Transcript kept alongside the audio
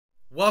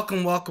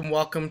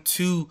Welcome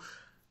to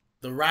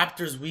the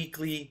Raptors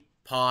Weekly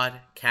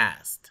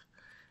Podcast.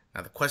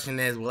 Now, the question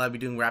is, will I be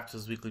doing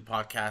Raptors Weekly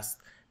Podcast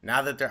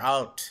now that they're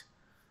out?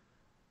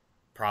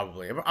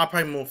 Probably. I'll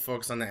probably more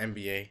focus on the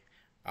NBA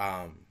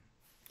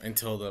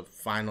until the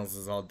finals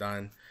is all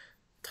done.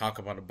 Talk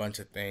about a bunch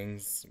of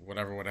things,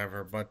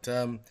 whatever. But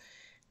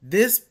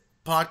this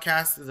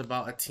podcast is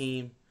about a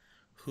team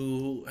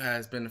who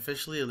has been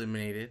officially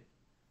eliminated.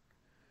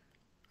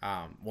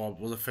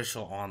 Was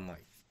official on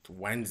like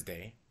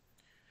Wednesday,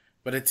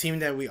 but a team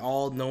that we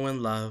all know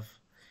and love.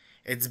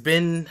 It's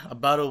been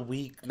about a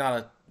week, not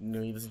a,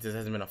 you listen to this,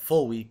 hasn't been a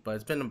full week, but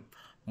it's been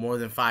more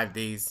than 5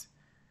 days.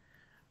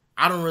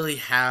 I don't really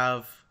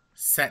have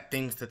set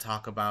things to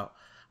talk about.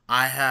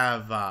 I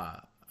have,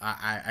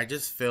 I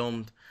just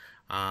filmed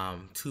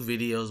two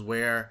videos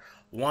where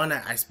one,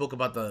 I spoke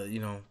about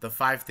the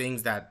 5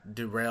 things that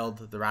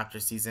derailed the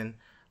Raptors season.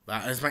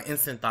 It's my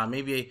instant thought.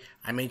 Maybe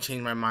I may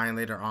change my mind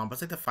later on, but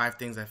it's like the 5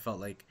 things I felt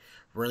like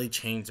really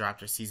changed the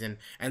Raptors season.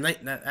 And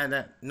like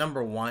that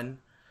number one,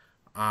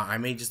 I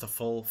made just a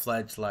full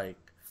fledged like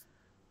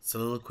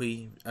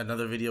soliloquy,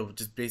 another video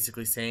just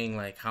basically saying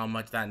like how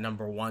much that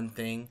number one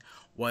thing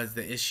was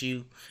the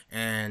issue,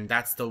 and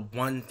that's the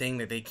one thing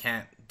that they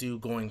can't do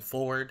going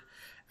forward.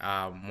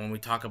 When we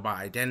talk about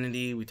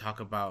identity, we talk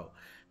about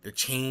the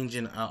change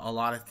in a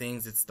lot of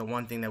things. It's the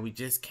one thing that we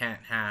just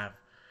can't have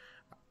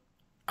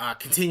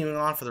continuing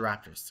on for the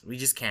Raptors. We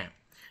just can't.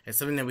 It's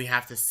something that we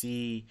have to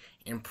see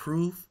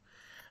improve.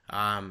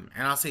 And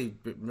I'll say,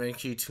 make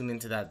sure you tune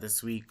into that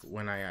this week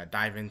when I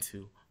dive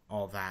into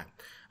all that.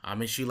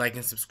 Make sure you like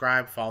and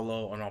subscribe,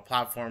 follow on all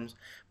platforms.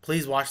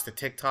 Please watch the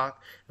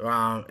TikTok.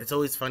 It's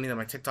always funny that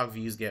my TikTok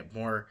views get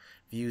more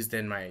views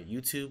than my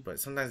YouTube, but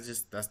sometimes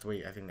just that's the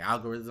way I think the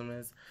algorithm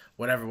is.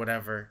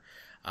 Whatever.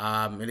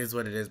 It is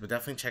what it is. But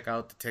definitely check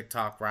out the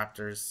TikTok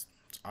Raptors.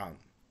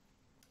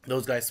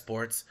 Those guys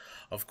sports,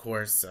 of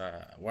course,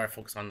 where I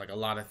focus on like a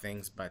lot of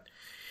things. But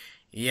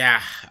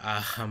yeah,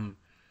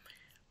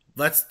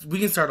 we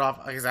can start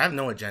off because I have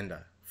no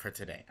agenda for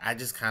today. I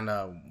just kind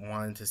of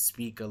wanted to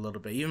speak a little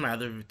bit. Even my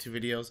other two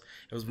videos,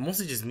 it was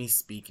mostly just me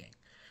speaking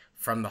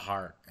from the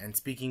heart and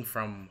speaking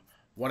from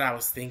what I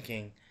was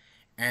thinking.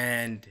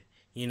 And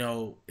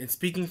in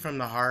speaking from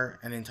the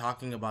heart and in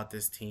talking about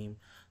this team,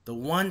 the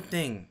one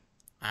thing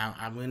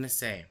I'm gonna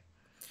say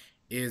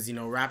is,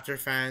 Raptor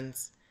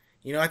fans.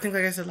 I think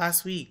like I said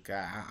last week,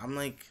 I'm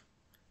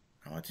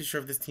not too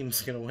sure if this team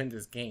is gonna win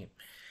this game.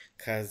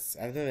 Because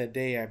at the end of the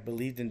day, I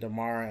believed in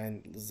DeMar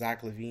and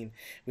Zach LaVine.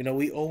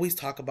 We always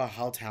talk about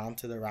how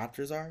talented the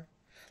Raptors are.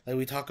 Like,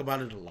 we talk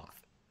about it a lot.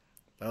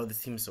 Oh,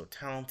 this team is so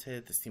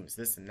talented. This team is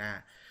this and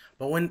that.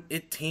 But when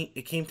it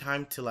came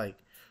time to, like,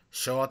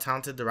 show how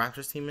talented the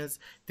Raptors team is,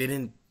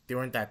 they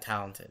weren't that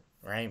talented,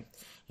 right?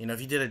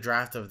 If you did a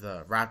draft of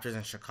the Raptors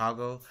in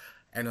Chicago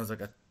and it was,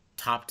 like, a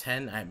top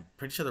 10, I'm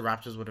pretty sure the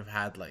Raptors would have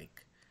had,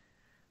 like,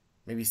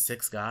 maybe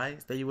 6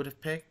 guys that you would have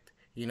picked,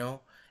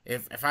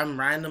 If I'm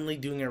randomly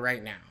doing it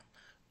right now,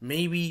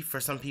 maybe for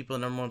some people, the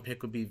number one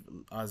pick would be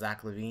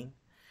Zach LaVine.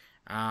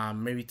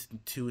 Maybe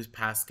 2 is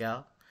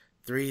Pascal.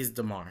 3 is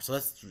DeMar. So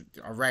that's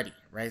already,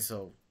 right?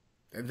 So,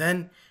 and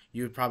then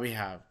you would probably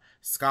have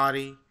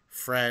Scotty,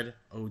 Fred,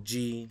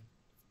 OG.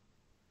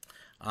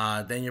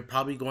 Then you're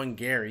probably going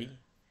Gary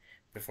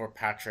before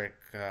Patrick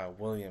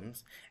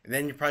Williams. And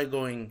then you're probably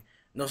going,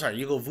 no, sorry,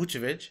 you go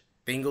Vucevic.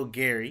 Then you go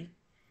Gary.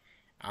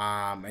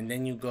 And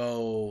then you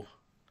go...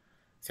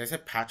 See, I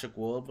said Patrick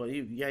Wood, but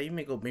you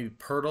may go maybe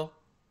Pirtle,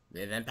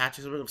 and then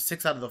Patrick will go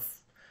 6 out of the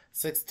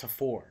 6 to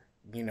 4.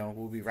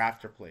 Will be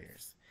Raptor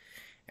players,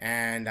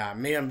 and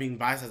maybe I'm being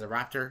biased as a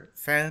Raptor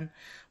fan,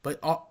 but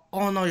all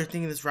in all, you're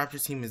thinking this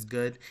Raptors team is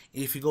good.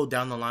 If you go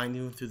down the line,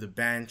 even through the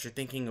bench, you're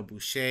thinking of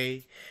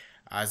Boucher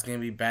is going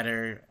to be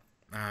better.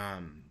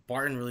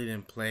 Barton really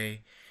didn't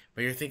play,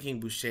 but you're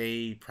thinking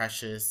Boucher,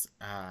 Precious,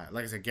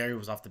 like I said, Gary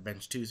was off the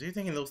bench too, so you're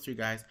thinking those 3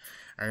 guys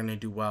are going to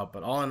do well.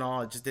 But all in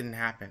all, it just didn't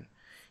happen.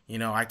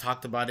 I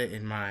talked about it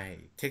in my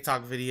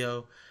TikTok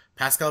video.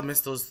 Pascal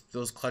missed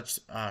those clutch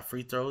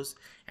free throws,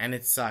 and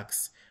it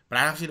sucks. But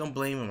I actually don't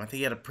blame him. I think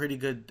he had a pretty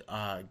good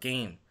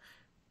game.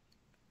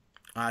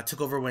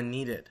 Took over when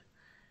needed.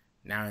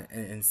 Now,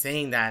 in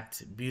saying that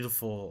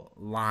beautiful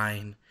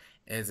line,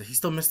 is he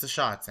still missed the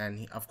shots,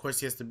 and of course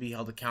he has to be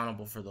held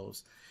accountable for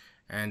those.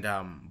 And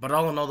but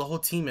all in all, the whole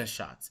team missed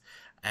shots.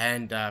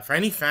 And for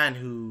any fan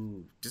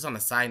who, just on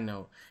a side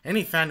note,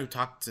 any fan who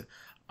talked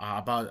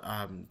about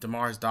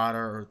DeMar's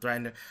daughter or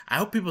threatened her. I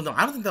hope people know.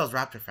 I don't think that was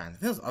Raptor fans. I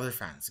think it was other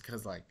fans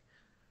because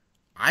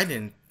I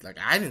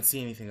didn't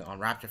see anything on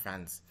Raptor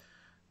fans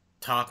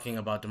talking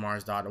about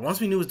DeMar's daughter. Once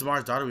we knew it was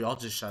DeMar's daughter, we all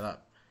just shut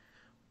up.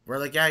 We're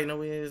like, yeah,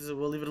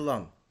 we'll leave it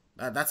alone.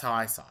 That's how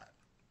I saw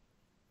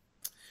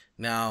it.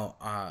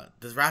 Now,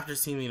 this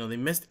Raptors team, they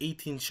missed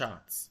 18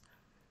 shots.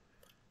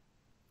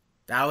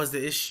 That was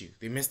the issue.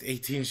 They missed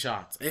 18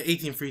 shots.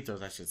 18 free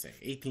throws, I should say.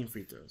 18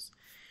 free throws.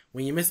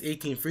 When you miss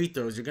 18 free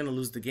throws, you're going to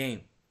lose the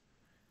game.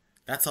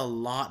 That's a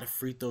lot of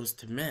free throws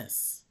to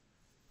miss.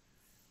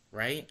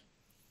 Right?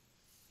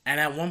 And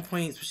at one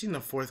point, especially in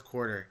the fourth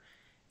quarter,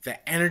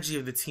 the energy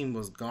of the team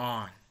was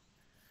gone.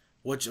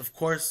 Which, of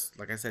course,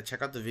 like I said,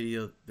 check out the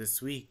video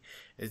this week.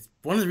 It's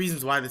one of the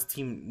reasons why this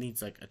team needs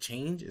like a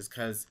change is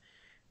because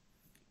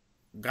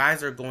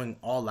guys are going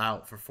all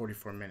out for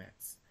 44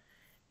 minutes,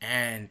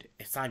 and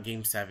it's not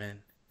Game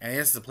 7. And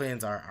yes, the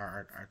play-ins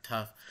are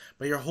tough,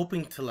 but you're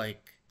hoping to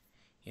like,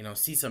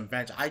 see some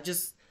bench.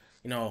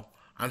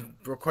 I'm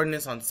recording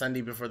this on Sunday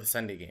before the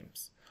Sunday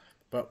games,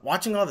 but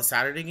watching all the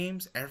Saturday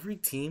games, every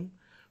team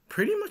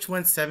pretty much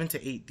went 7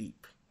 to 8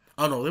 deep.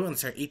 Oh no, they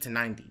went 8 to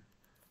 9 deep.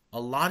 A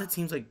lot of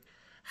teams like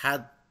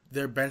had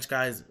their bench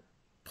guys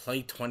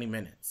play 20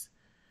 minutes.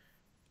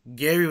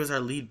 Gary was our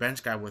lead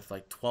bench guy with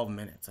like 12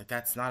 minutes. Like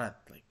that's not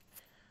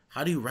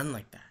how do you run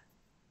like that?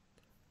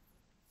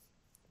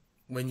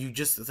 When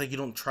it's like you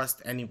don't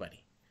trust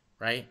anybody,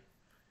 right?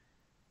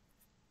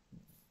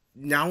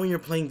 Now when you're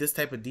playing this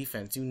type of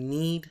defense, you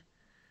need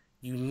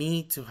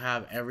to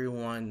have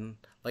everyone,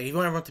 like if you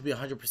want everyone to be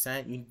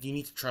 100%, you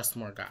need to trust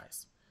more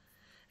guys.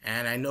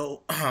 And I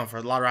know for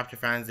a lot of Raptor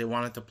fans, they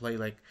wanted to play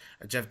like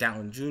a Jeff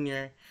Downton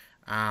Jr.,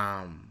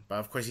 but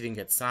of course he didn't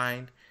get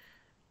signed.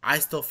 I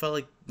still felt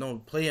like, no,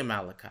 play a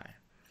Malachi.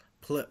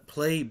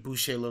 Play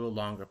Boucher a little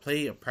longer.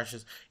 Play a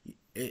Precious.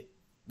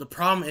 The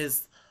problem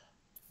is,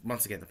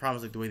 once again,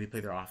 like the way they play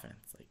their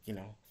offense. Like,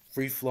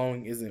 free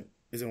flowing isn't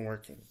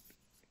working.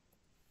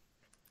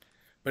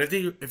 But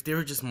if they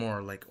were just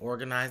more like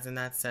organized in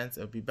that sense,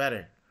 it would be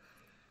better.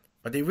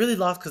 But they really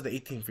lost because of the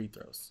 18 free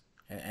throws.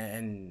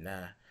 And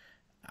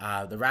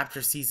the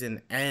Raptor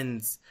season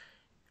ends,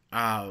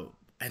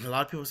 and a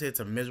lot of people say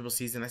it's a miserable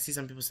season. I see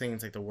some people saying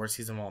it's like the worst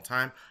season of all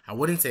time. I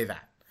wouldn't say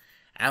that.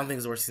 I don't think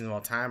it's the worst season of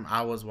all time.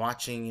 I was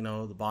watching,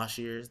 the Bosch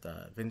years,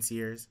 the Vince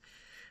years.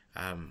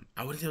 I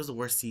wouldn't say it was the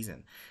worst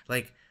season.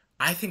 Like,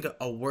 I think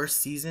a worse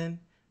season,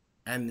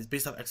 and it's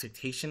based off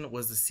expectation,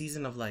 was the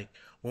season of like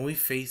when we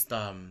faced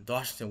the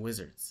Washington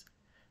Wizards.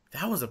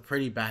 That was a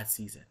pretty bad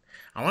season.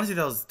 I want to say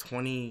that was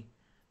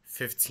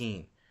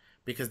 2015,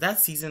 because that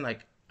season,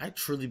 like, I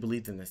truly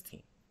believed in this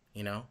team.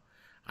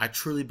 I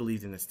truly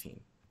believed in this team.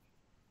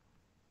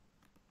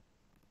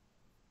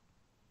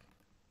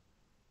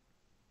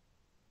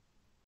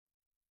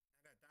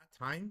 At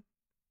that time,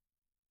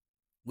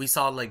 we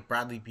saw like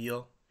Bradley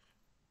Beal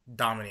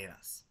dominate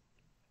us.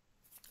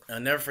 I'll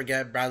never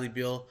forget Bradley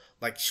Beal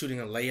like shooting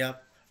a layup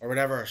or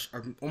whatever,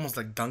 or almost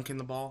like dunking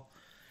the ball,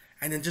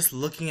 and then just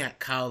looking at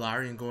Kyle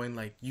Lowry and going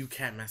like, "You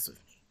can't mess with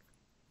me."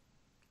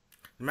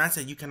 The man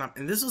said, "You cannot,"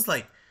 and this was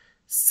like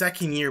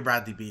second year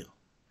Bradley Beal.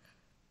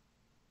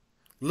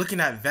 Looking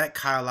at vet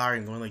Kyle Lowry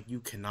and going like, "You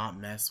cannot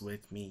mess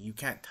with me. You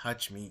can't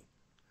touch me."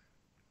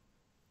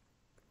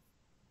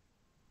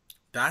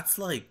 That's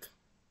like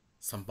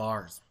some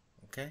bars,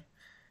 okay?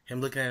 Him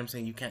looking at him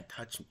saying, "You can't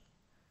touch me."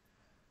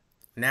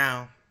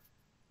 Now,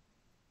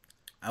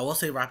 I will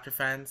say, Raptor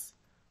fans,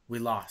 we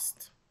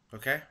lost,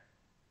 okay?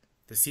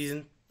 The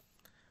season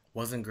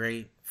wasn't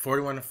great.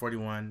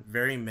 41-41,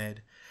 very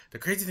mid. The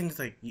crazy thing is,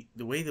 like,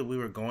 the way that we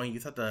were going, you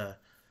thought the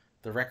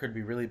record would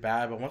be really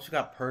bad, but once we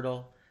got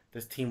Pirtle,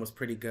 this team was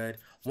pretty good.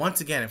 Once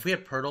again, if we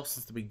had Pirtle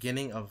since the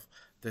beginning of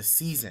the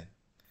season,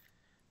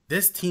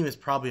 this team is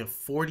probably a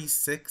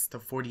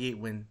 46-48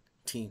 win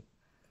team,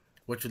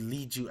 which would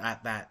lead you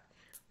at that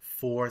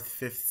 4th,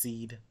 5th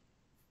seed,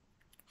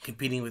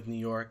 competing with New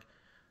York.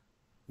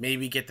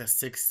 Maybe get the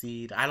 6th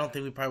seed. I don't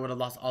think we probably would have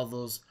lost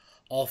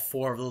all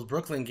 4 of those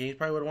Brooklyn games.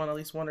 Probably would have won at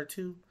least 1 or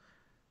 2.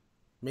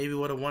 Maybe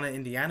would have won an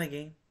Indiana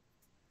game.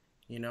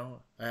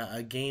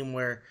 A game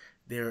where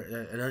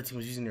another team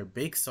was using their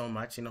bigs so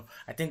much.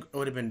 I think it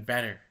would have been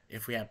better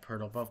if we had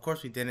Pirtle, but of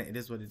course we didn't. It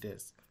is what it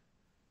is.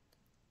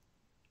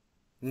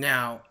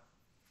 Now,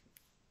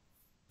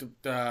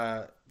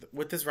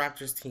 with this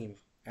Raptors team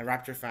and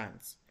Raptor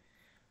fans,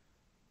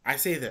 I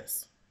say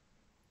this: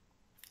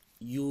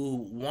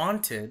 you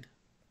wanted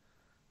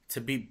to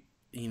beat,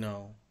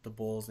 the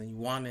Bulls, and you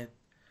wanted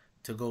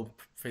to go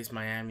face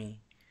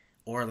Miami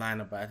or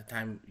Atlanta, but at the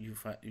time you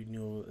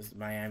knew it was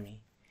Miami.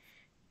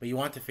 But you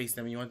want to face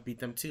them, and you want to beat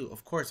them too.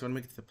 Of course, you want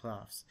to make it to the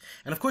playoffs.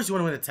 And of course, you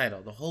want to win the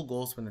title. The whole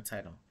goal is to win the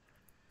title.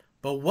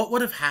 But what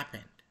would have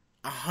happened,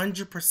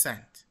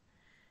 100%,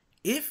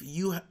 if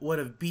you would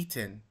have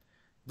beaten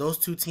those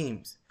two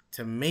teams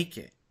to make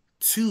it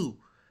to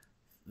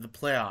the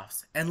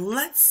playoffs? And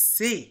let's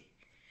say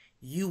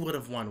you would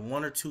have won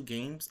 1 or 2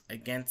 games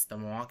against the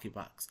Milwaukee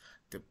Bucks.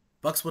 The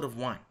Bucks would have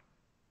won,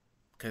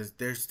 because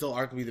they're still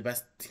arguably the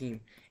best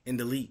team in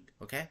the league,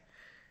 okay?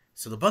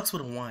 So the Bucks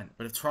would have won.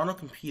 But if Toronto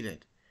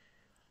competed,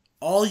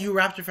 all you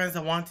Raptor fans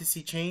that wanted to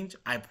see change,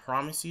 I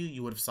promise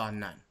you would have saw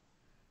none.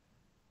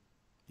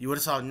 You would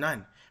have saw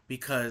none,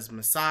 because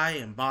Masai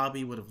and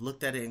Bobby would have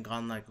looked at it and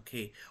gone like,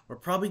 okay, we're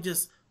probably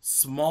just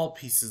small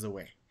pieces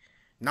away.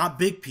 Not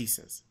big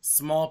pieces,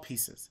 small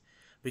pieces.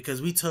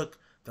 Because we took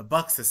the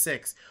Bucks to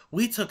 6.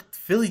 We took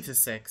Philly to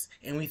 6,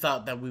 and we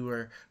thought that we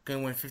were going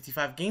to win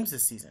 55 games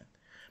this season.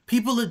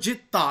 People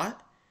legit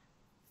thought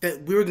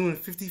that we were going to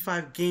win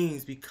 55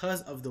 games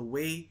because of the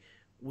way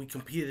we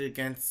competed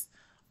against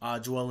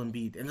Joel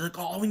Embiid. And they're like,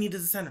 oh, all we need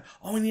is a center.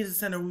 All we need is a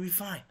center. We'll be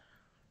fine.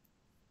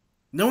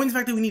 Knowing the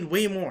fact that we need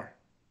way more.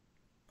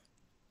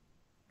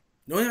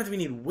 Knowing that we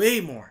need way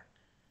more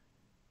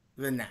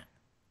than that.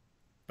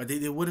 But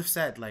they would have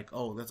said, like,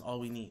 oh, that's all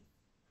we need.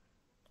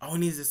 All we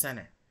need is a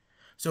center.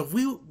 So if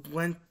we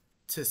went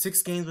to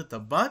 6 games with the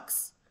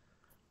Bucks,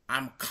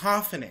 I'm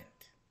confident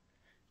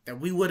that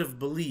we would have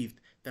believed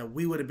that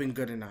we would have been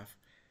good enough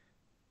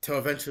to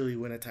eventually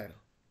win a title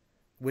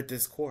with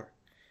this core.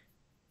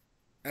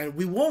 And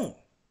we won't.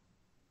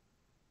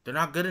 They're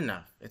not good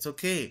enough. It's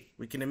okay.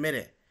 We can admit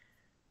it.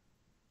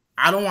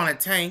 I don't want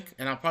to tank,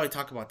 and I'll probably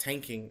talk about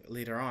tanking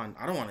later on.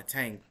 I don't want to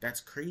tank. That's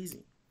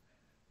crazy.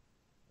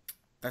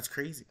 That's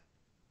crazy.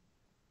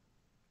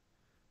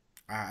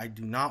 I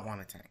do not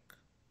want to tank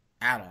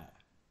at all.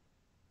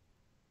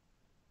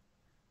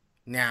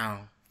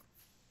 Now,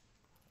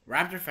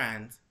 Raptor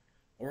fans,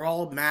 we're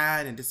all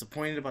mad and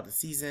disappointed about the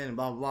season and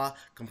blah, blah, blah,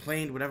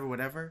 complained, whatever,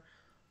 whatever.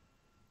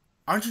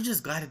 Aren't you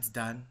just glad it's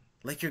done?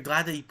 Like, you're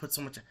glad that you put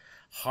so much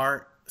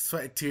heart,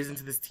 sweat, and tears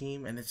into this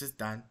team, and it's just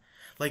done.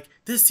 Like,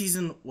 this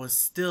season was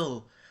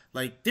still,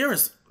 like, there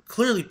was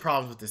clearly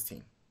problems with this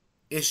team.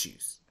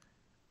 Issues.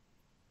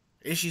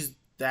 Issues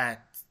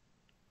that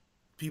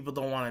people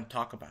don't want to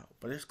talk about.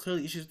 But there's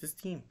clearly issues with this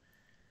team.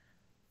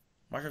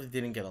 I'm not sure if they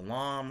didn't get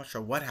along. I'm not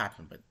sure what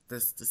happened. But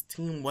this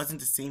team wasn't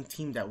the same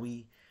team that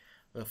we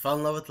fell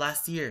in love with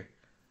last year.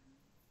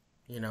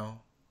 You know?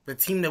 The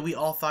team that we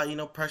all thought, you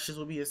know, Precious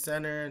would be a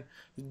center.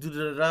 And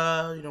you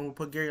know, we'll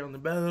put Gary on the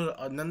bench.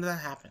 None of that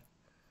happened.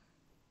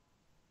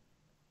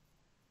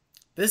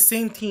 This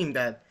same team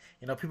that,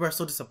 you know, people are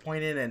so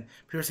disappointed and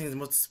people are saying it's the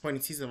most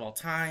disappointing season of all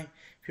time.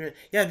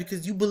 Yeah,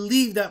 because you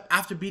believe that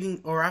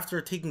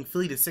after taking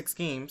Philly to 6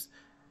 games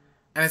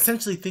and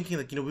essentially thinking,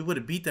 like, you know, we would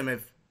have beat them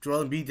if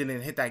Joel Embiid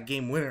didn't hit that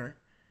game winner.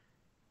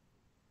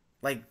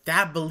 Like,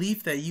 that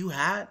belief that you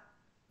had,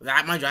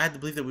 that, mind you, I had the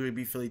belief that we would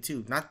beat Philly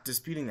too. Not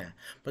disputing that.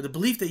 But the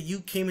belief that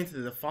you came into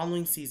the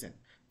following season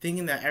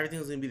thinking that everything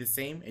was going to be the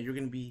same and you're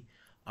going to be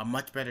a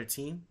much better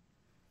team.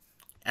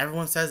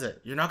 Everyone says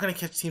it. You're not going to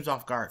catch teams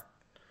off guard.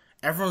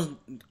 Everyone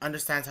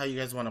understands how you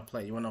guys want to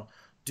play. You want to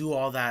do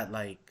all that,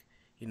 like,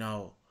 you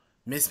know,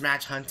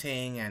 mismatch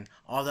hunting and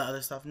all that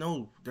other stuff.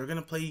 No, they're going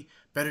to play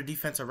better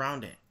defense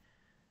around it.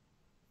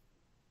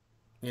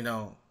 You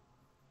know,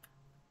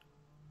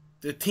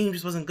 the team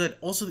just wasn't good.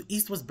 Also, the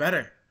East was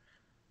better.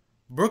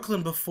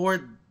 Brooklyn,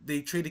 before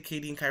they traded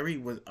KD and Kyrie,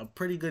 was a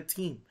pretty good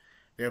team.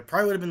 They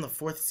probably would have been the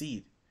 4th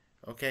seed.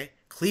 Okay?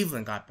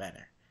 Cleveland got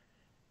better.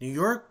 New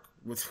York,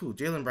 with who?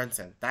 Jalen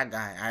Brunson. That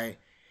guy.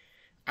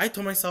 I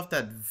told myself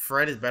that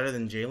Fred is better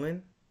than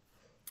Jalen.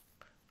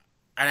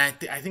 And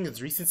I think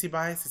it's recency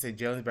bias to say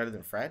Jalen's better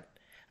than Fred.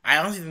 I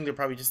honestly think they're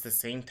probably just the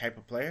same type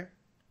of player.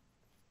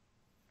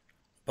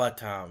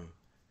 But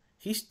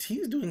he's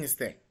doing his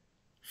thing.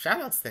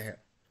 Shout outs to him.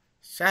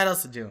 Shout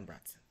outs to Jalen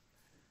Brunson.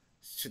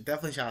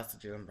 Definitely shout outs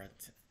to Jalen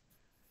Brunson.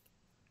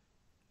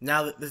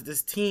 Now,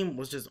 this team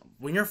was just,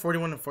 when you're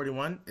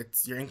 41-41,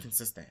 you're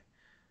inconsistent.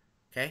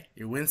 Okay?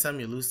 You win some,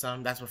 you lose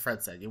some. That's what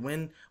Fred said. You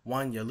win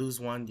 1, you lose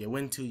 1. You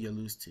win 2, you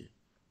lose 2.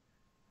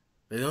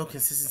 There's no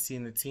consistency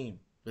in the team.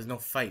 There's no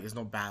fight. There's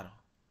no battle.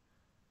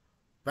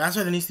 But that's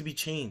why there needs to be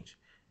change.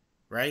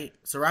 Right?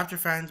 So, Raptor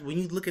fans, when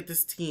you look at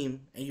this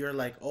team and you're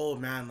like, oh,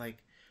 man, like,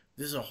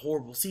 this is a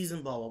horrible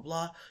season, blah, blah,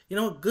 blah. You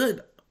know,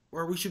 good.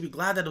 Or we should be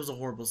glad that it was a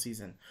horrible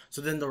season.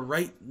 So then the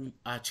right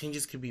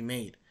changes can be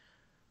made.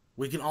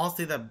 We can all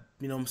say that,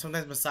 you know,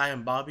 sometimes Messiah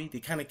and Bobby, they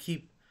kind of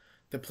keep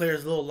the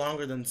players a little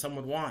longer than some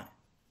would want.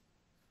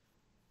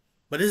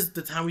 But this is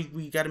the time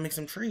we got to make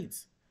some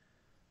trades.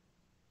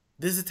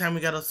 This is the time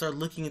we got to start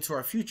looking into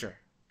our future.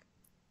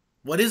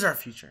 What is our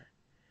future?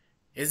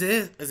 Is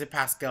it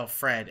Pascal,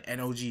 Fred,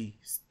 and OG?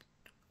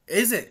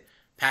 Is it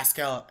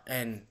Pascal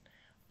and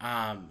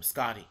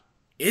Scotty?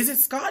 Is it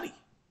Scotty?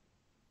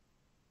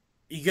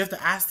 You have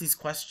to ask these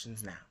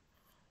questions now.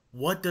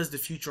 What does the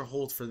future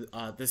hold for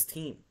this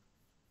team?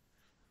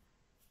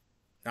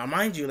 Now,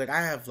 mind you, like,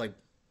 I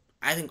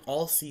think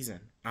all season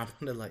I'm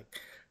gonna like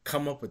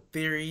come up with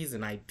theories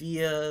and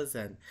ideas,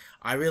 and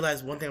I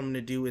realize one thing I'm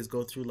gonna do is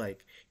go through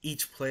like not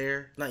each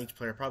player,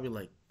 probably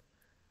like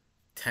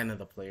 10 of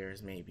the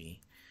players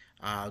maybe.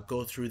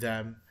 Go through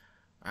them.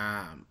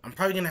 I'm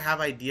probably gonna have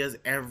ideas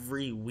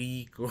every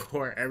week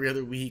or every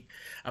other week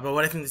about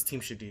what I think this team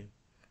should do.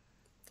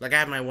 Like, I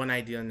have my one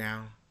idea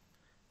now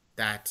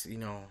that, you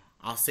know,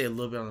 I'll say a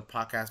little bit on the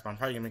podcast, but I'm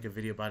probably going to make a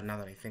video about it now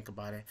that I think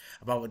about it,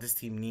 about what this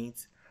team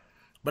needs.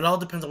 But it all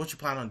depends on what you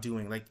plan on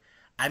doing. Like,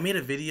 I made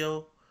a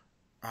video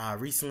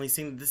recently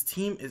saying that this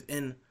team is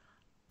in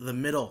the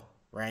middle,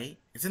 right?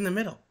 It's in the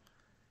middle.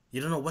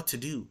 You don't know what to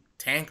do,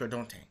 tank or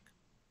don't tank.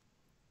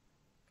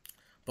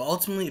 But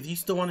ultimately, if you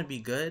still want to be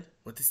good,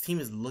 what this team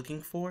is looking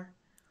for,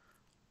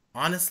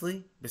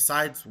 honestly,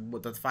 besides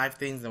what the 5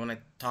 things, and when I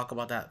talk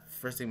about that,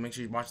 first thing, make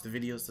sure you watch the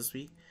videos this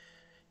week.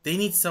 They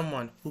need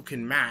someone who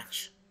can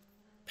match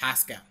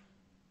Pascal.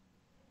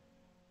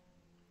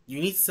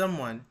 You need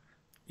someone,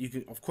 you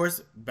can, of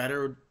course,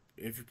 better,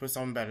 if you put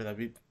someone better,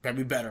 that'd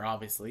be better,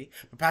 obviously.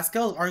 But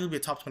Pascal is arguably a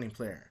top 20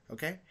 player,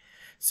 okay?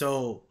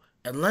 So,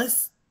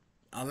 unless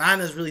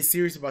Atlanta's really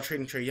serious about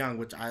trading Trae Young,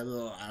 which I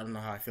don't know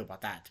how I feel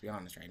about that, to be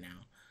honest, right now.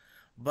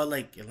 But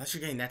like, unless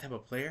you're getting that type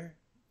of player,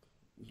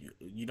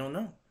 you don't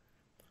know.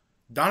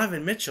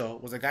 Donovan Mitchell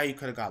was a guy you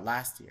could have got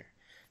last year.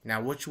 Now,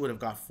 what you would have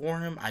got for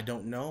him, I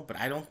don't know, but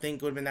I don't think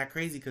it would have been that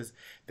crazy because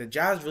the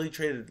Jazz really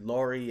traded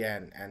Laurie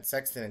and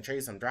Sexton and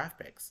traded some draft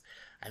picks.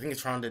 I think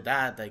it's Toronto did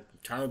that. Like,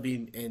 Toronto would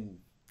be in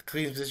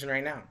Cleveland's position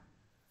right now.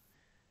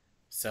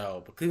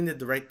 So, but Cleveland did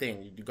the right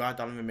thing. You got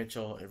Donovan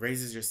Mitchell. It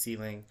raises your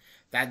ceiling.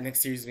 That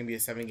next series is going to be a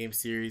 7-game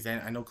series.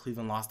 And I know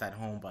Cleveland lost at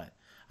home, but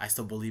I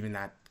still believe in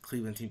that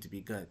Cleveland team to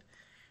be good.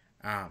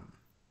 Um,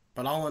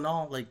 but all in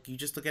all, like, you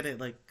just look at it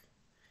like,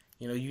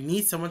 you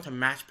need someone to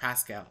match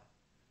Pascal.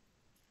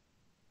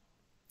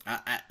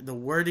 The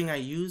wording I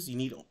use, you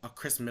need a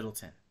Chris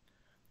Middleton.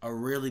 A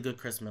really good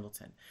Chris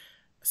Middleton.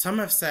 Some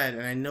have said,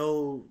 and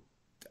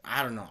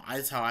I don't know,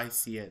 that's how I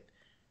see it.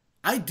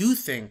 I do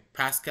think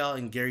Pascal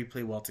and Gary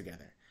play well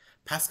together.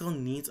 Pascal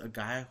needs a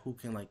guy who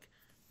can, like,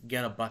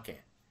 get a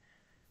bucket.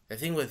 The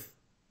thing with,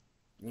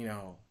 you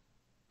know,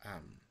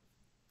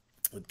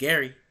 with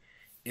Gary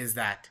is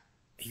that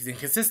he's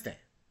inconsistent.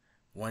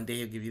 One day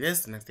he'll give you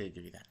this, the next day he'll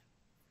give you that.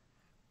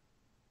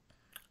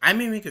 I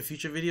may make a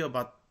future video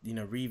about,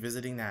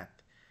 revisiting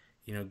that,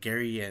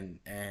 Gary and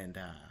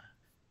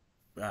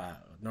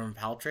Norman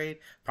Powell trade.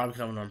 Probably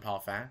because I'm a Norman Powell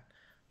fan.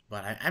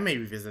 But I may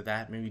revisit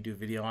that, maybe do a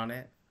video on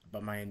it,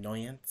 about my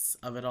annoyance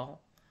of it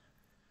all.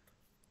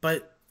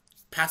 But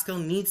Pascal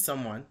needs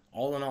someone,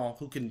 all in all,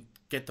 who can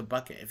get the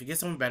bucket. If he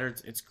gets someone better,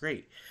 it's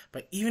great.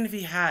 But even if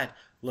he had,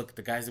 look,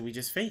 the guys that we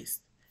just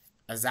faced,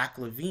 a Zach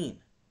LaVine,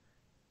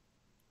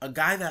 a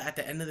guy that at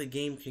the end of the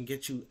game can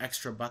get you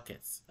extra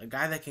buckets, a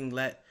guy that can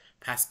let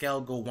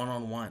Pascal go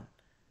one-on-one,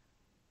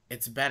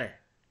 it's better.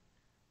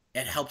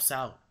 It helps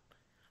out.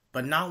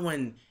 But not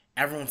when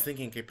everyone's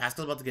thinking, okay,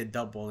 Pascal's about to get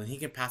double and he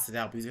can pass it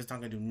out, but he's just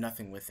not going to do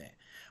nothing with it.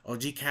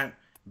 OG can't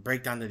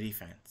break down the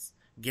defense.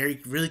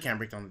 Gary really can't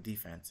break down the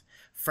defense.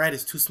 Fred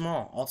is too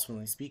small,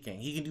 ultimately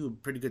speaking. He can do a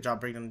pretty good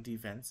job breaking down the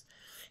defense,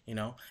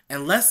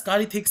 unless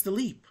Scotty takes the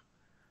leap.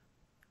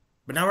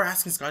 But now we're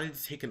asking Scotty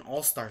to take an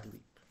all-star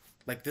leap.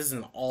 Like, this is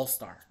an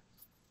all-star.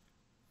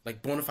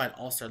 Like, bona fide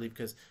all-star leap,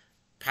 because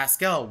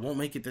Pascal won't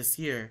make it this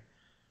year,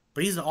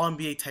 but he's an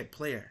all-NBA type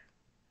player.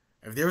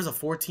 If there was a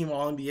 4-team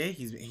all-NBA,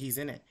 he's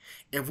in it.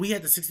 If we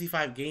had the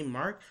 65-game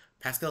mark,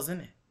 Pascal's in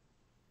it.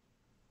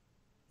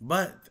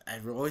 But I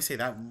always say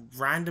that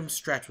random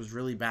stretch was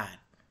really bad.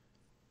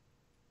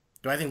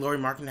 Do I think Lauri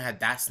Markkanen had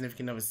that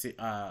significant of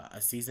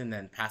a season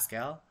than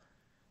Pascal?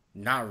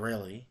 Not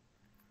really.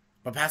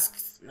 But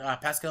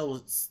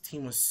Pascal's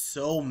team was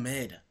so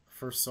mid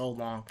for so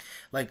long.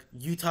 Like,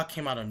 Utah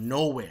came out of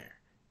nowhere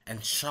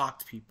and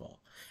shocked people.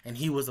 And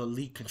he was a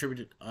lead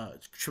contributor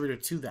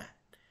to that.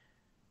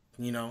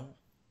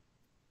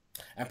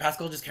 And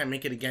Pascal just can't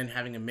make it again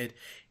having a mid.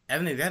 I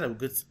think they had a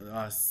good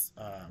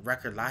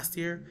record last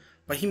year,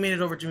 but he made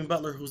it over Jimmy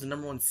Butler, who's the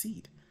number 1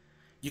 seed.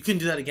 You couldn't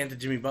do that again to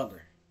Jimmy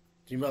Butler.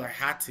 Jimmy Butler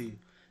had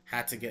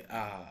to get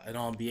an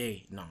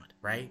All-NBA nod,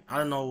 right? I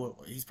don't know.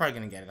 He's probably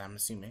going to get it, I'm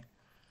assuming.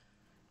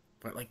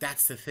 But, like,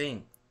 that's the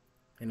thing.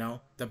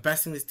 The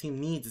best thing this team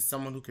needs is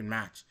someone who can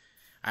match.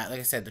 Like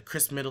I said, the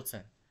Chris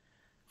Middleton,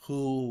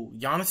 who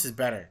Giannis is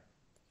better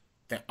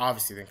than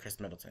Chris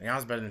Middleton. Giannis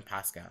is better than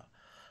Pascal.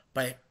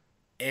 But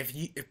if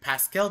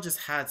Pascal just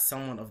had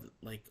someone of,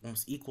 like,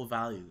 almost equal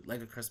value,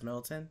 like a Chris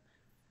Middleton,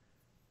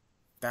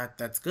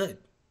 that's good.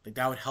 Like,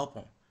 that would help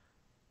him.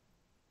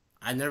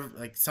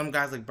 Some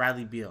guys like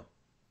Bradley Beal,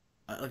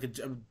 like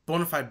a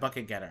bona fide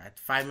bucket getter at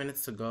 5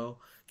 minutes to go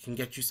can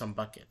get you some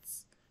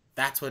buckets.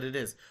 That's what it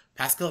is.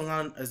 Pascal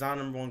is not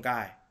a number 1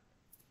 guy,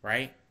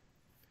 right?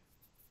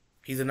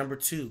 He's a number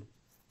 2.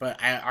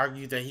 But I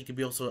argue that he could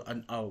be also a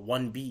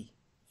 1B,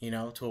 to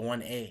a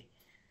 1A.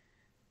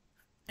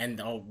 And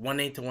a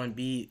 1A to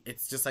 1B,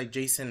 it's just like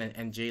Jason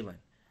and Jalen.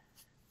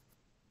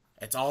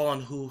 It's all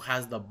on who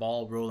has the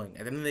ball rolling.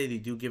 At the end of the day, they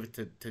do give it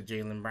to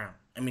Jaylen Brown.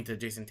 To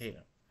Jason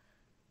Tatum.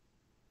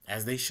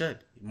 As they should.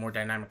 More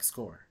dynamic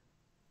scorer.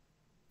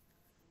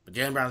 But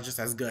Jaylen Brown is just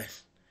as good.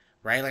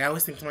 Right? Like, I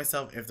always think to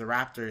myself, if the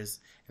Raptors,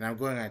 and I'm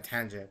going on a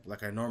tangent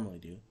like I normally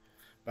do,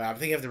 but I'm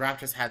thinking if the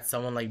Raptors had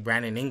someone like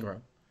Brandon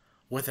Ingram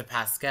with a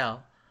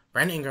Pascal,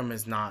 Brandon Ingram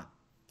is not,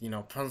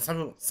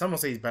 some will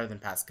say he's better than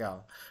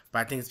Pascal, but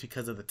I think it's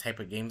because of the type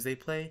of games they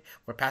play,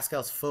 where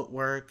Pascal's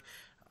footwork,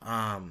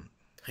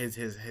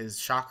 his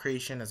shot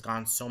creation has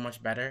gone so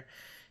much better.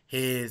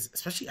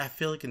 Especially I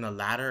feel like in the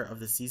latter of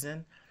the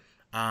season,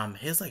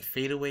 his like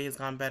fadeaway has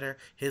gone better.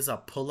 His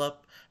pull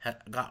up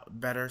got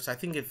better. So I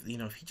think if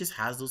he just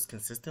has those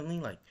consistently,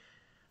 like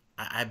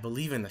I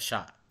believe in the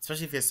shot,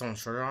 especially if he has someone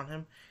shorter on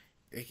him.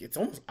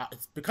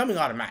 It's becoming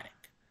automatic.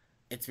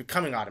 It's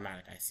becoming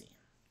automatic. I see.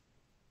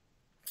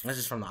 That's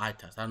just from the eye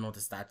test. I don't know what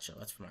the stats show.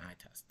 That's from the eye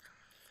test.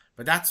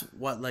 But that's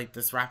what like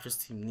this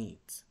Raptors team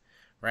needs,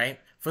 right?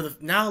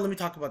 Now let me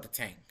talk about the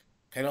tank.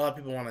 I know a lot of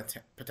people want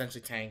to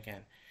potentially tank,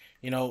 and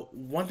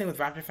one thing with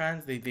Raptor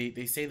fans,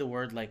 they say the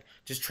word like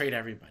just trade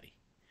everybody.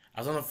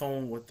 I was on the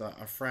phone with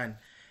a friend,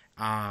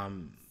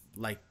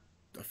 like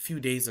a few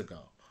days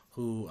ago,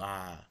 who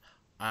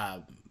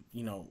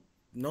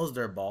knows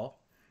their ball,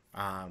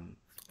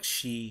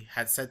 she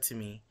had said to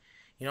me,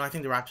 I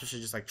think the Raptors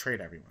should just like trade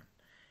everyone.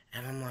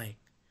 And I'm like,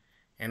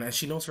 and then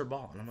she knows her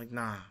ball. And I'm like,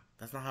 nah,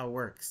 that's not how it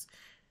works.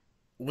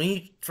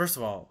 First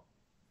of all,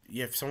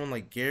 you have someone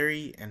like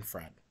Gary and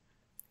Fred,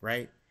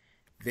 right?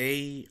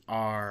 They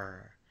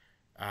are,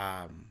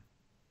 um,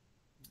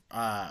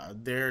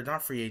 they're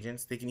not free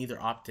agents. They can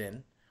either opt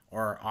in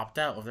or opt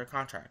out of their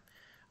contract.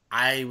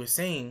 I was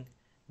saying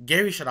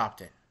Gary should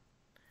opt in.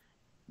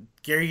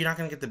 Gary, you're not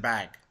gonna get the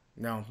bag.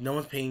 No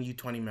one's paying you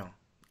 20 mil.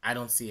 I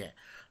don't see it.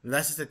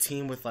 Unless it's a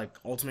team with like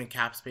ultimate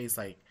cap space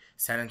like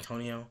San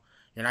Antonio,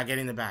 you're not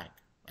getting the bag.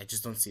 I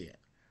just don't see it.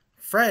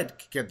 Fred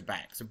could get the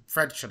bag, so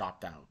Fred should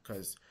opt out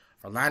because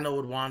Orlando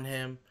would want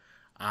him.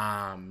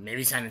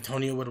 Maybe San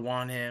Antonio would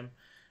want him.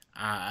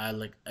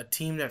 Like a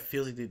team that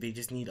feels like they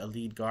just need a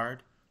lead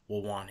guard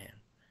will want him.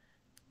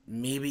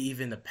 Maybe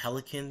even the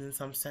Pelicans in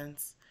some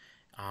sense.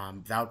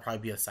 That would probably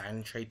be a sign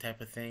and trade type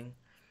of thing.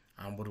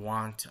 Would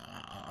want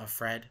a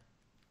Fred,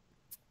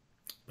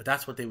 but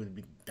that's what they would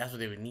be. That's what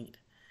they would need.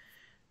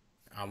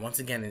 Once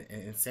again,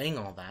 in saying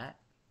all that,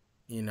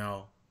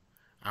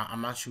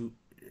 I'm not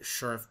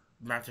sure if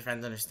Raptor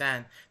fans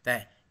understand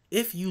that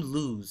if you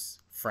lose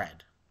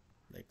Fred,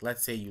 like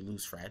let's say you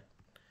lose Fred,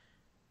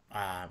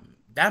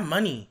 that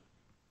money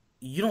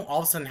you don't all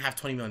of a sudden have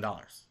 $20 million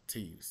to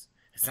use.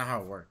 It's not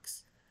how it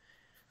works.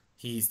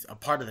 He's a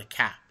part of the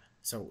cap.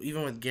 So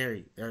even with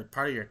Gary, they're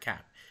part of your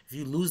cap. If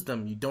you lose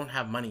them, you don't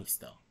have money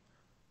still.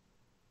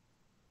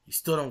 You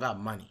still don't got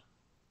money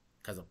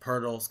because of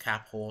Pirtle's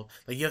cap hold.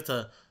 Like you have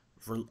to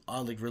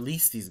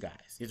release these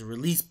guys. You have to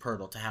release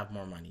Pirtle to have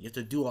more money. You have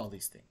to do all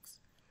these things.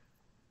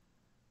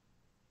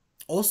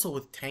 Also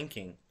with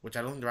tanking, which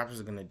I don't think the Raptors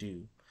are gonna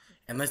do,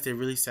 unless they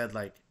really said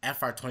like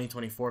F our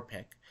 2024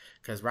 pick,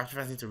 because Raptor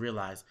fans need to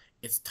realize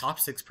it's top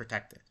 6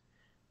 protected.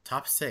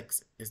 Top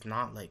 6 is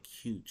not like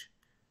huge.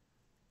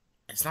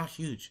 It's not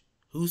huge.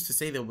 Who's to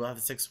say that we'll have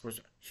the 6%?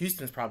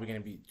 Houston's probably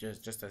going to be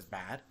just as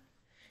bad,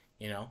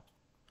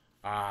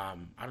 I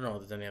don't know if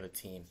there's any other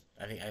team.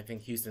 I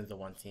think Houston's the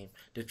one team.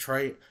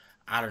 Detroit,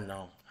 I don't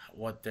know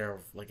what they're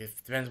like. It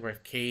depends where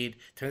Cade.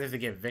 Depends if they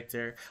get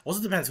Victor.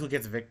 Also depends who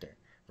gets Victor,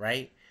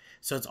 right?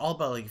 So it's all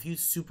about like if you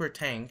super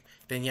tank,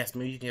 then yes,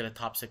 maybe you can get a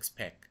top 6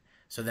 pick.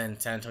 So then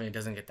San Antonio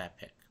doesn't get that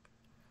pick.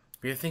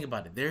 But you think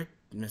about it,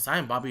 Masai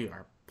and Bobby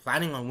are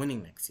planning on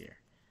winning next year.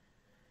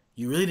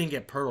 You really didn't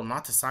get Pirtle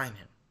not to sign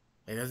him.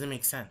 It doesn't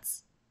make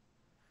sense.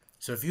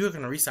 So if you're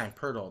going to re-sign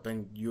Pirtle,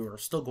 then you're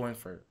still going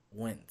for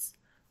wins.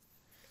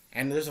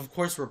 And there's, of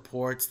course,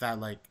 reports that,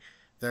 like,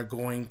 they're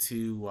going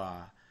to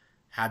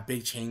have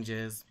big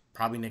changes.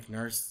 Probably Nick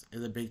Nurse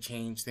is a big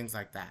change, things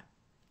like that.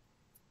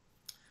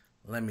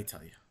 Let me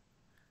tell you.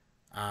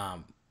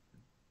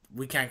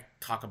 We can't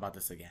talk about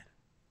this again.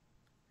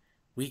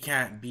 We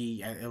can't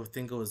be, I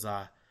think it was,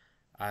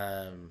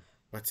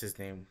 what's his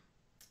name?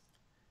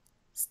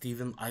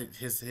 Steven,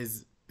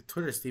 his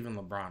Twitter is Steven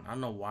LeBron. I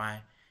don't know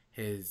why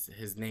his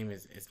name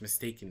is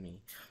mistaken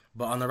me.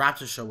 But on the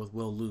Raptors show with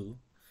Will Liu,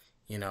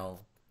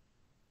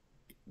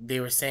 they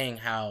were saying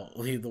how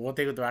the one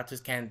thing that the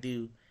Raptors can't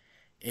do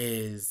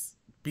is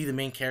be the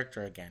main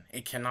character again.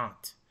 It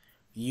cannot.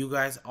 You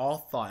guys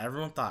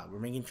everyone thought we're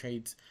making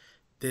trades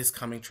this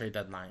coming trade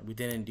deadline. We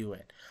didn't do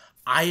it.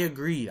 I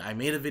agreed. I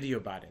made a video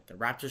about it. The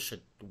Raptors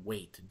should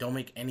wait. Don't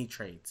make any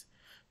trades.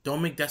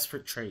 Don't make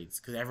desperate trades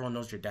because everyone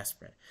knows you're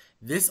desperate.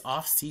 This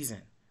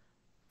offseason,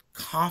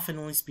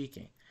 confidently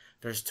speaking,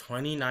 there's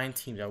 29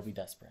 teams that will be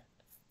desperate.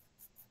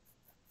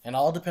 And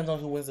all depends on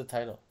who wins the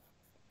title.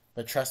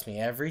 But trust me,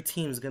 every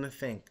team is going to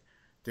think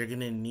they're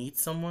going to need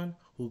someone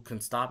who can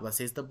stop, let's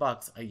say it's the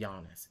Bucks, a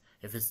Giannis.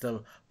 If it's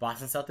the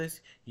Boston Celtics,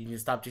 you can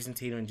stop Jason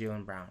Tatum and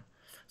Jaylen Brown.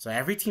 So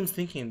every team's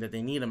thinking that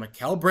they need a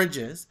Mikal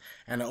Bridges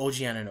and an OG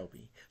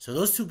Anunoby. So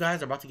those two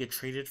guys are about to get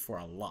traded for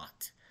a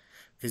lot.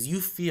 Because if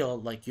you feel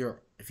like you're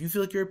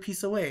a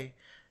piece away,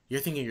 you're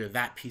thinking you're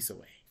that piece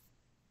away.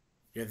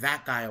 You're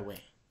that guy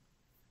away.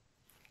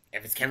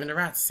 If it's Kevin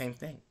Durant, it's the same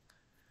thing.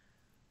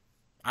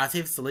 I'd say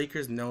if it's the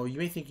Lakers, no. You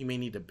may think you may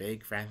need a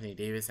big for Anthony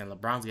Davis, and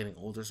LeBron's getting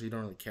older, so you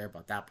don't really care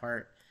about that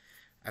part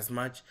as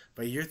much.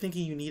 But you're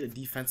thinking you need a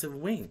defensive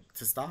wing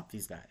to stop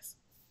these guys.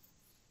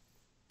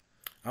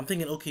 I'm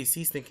thinking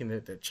OKC's thinking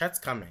that Chet's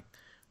coming,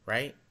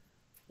 right?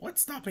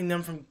 What's stopping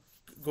them from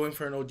going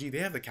for an OG? They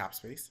have the cap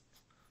space.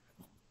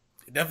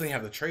 They definitely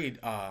have the trade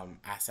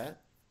asset.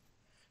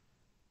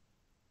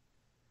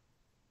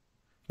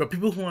 But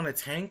people who want to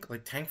tank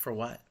for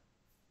what?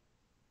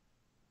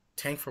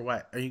 Tank for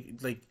what? Are you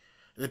like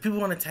the people who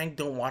want to tank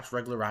don't watch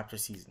regular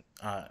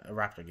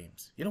Raptor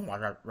games. You don't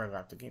watch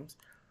regular Raptor games.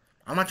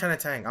 I'm not trying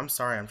to tank. I'm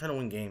sorry. I'm trying to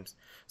win games.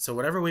 So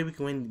whatever way we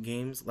can win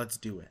games, let's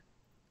do it.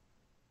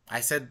 I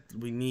said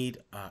we need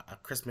a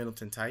Chris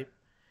Middleton type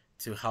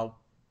to help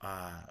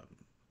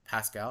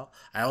Pascal.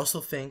 I also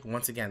think,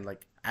 once again,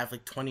 like I have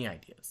like 20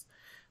 ideas.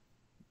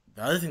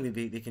 The other thing that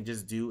they can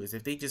just do is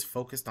if they just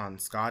focused on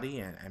Scotty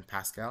and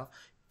Pascal,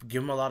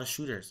 give them a lot of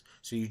shooters.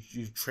 So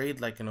you trade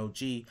like an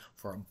OG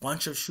for a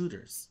bunch of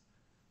shooters.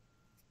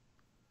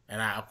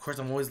 And of course,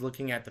 I'm always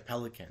looking at the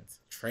Pelicans.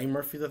 Trey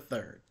Murphy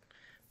III.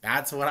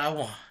 That's what I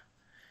want.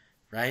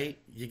 right?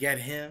 You get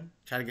him,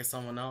 try to get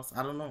someone else.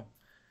 I don't know.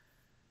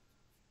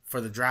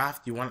 For the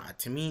draft, you want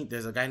to me.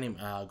 There's a guy named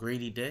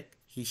Grady Dick.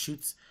 He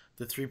shoots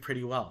the three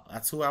pretty well.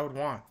 That's who I would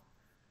want.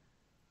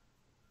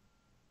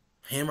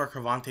 Him or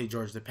Cavante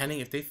George, depending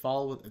if they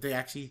fall, if they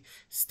actually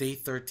stay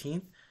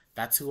 13th.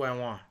 That's who I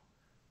want.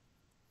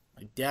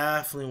 I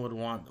definitely would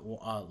want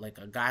like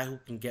a guy who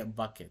can get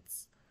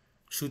buckets,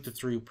 shoot the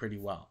three pretty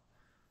well.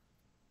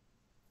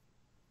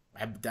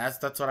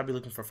 That's what I'd be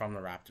looking for from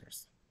the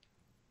Raptors.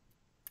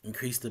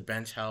 Increase the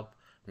bench help.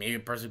 Maybe a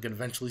person could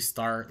eventually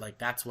start. Like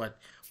that's what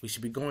we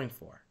should be going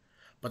for.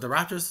 But the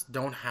Raptors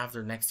don't have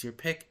their next year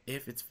pick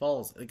if it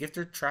falls. Like if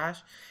they're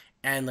trash,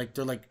 and like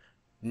they're like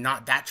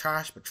not that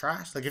trash but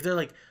trash. Like if they're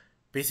like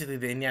basically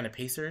the Indiana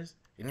Pacers.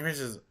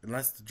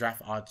 Unless the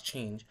draft odds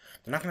change,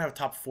 they're not gonna have a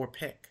top 4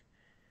 pick.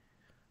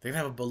 They're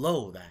gonna have a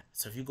below that.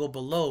 So if you go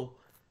below,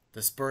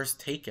 the Spurs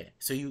take it.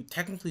 So you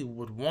technically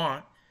would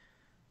want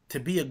to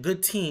be a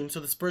good team so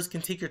the Spurs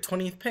can take your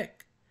 20th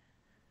pick.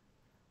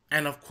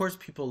 And of course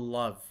people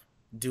love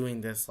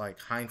doing this like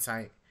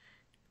hindsight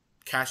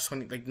catch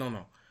 20. Like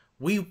no.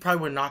 We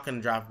probably were not gonna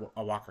draft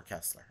a Walker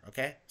Kessler.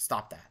 Okay?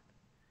 Stop that.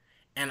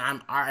 And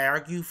I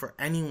argue for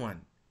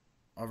anyone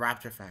of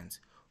Raptor fans,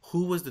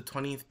 who was the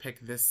 20th pick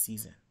this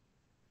season?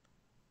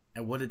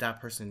 And what did that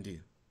person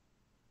do?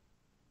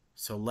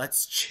 So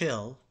let's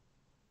chill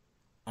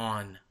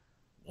on,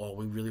 well,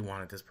 we really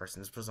wanted this person.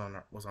 This person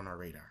was on our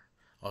radar.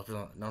 Oh,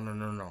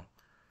 no.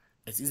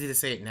 It's easy to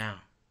say it now.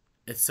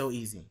 It's so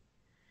easy.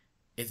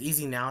 It's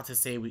easy now to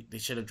say they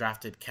should have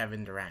drafted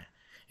Kevin Durant.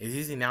 It's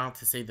easy now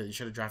to say that they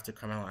should have drafted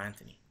Carmelo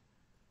Anthony.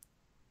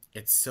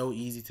 It's so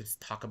easy to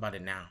talk about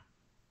it now.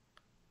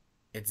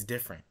 It's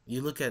different.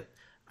 You look at,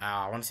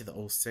 I want to say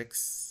the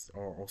 06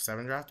 or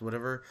 07 draft,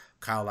 whatever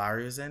Kyle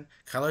Lowry was in.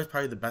 Kyle Lowry is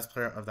probably the best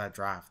player of that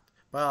draft.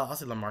 Well, I'll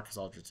say LaMarcus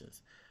Aldridge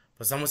is.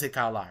 But some would say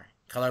Kyle Lowry.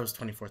 Kyle Lowry was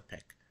 24th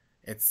pick.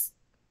 It's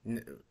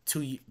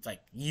 2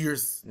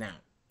 years now,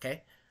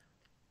 okay?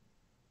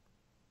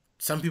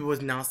 Some people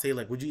would now say,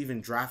 like, would you even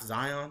draft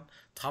Zion?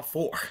 Top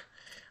 4.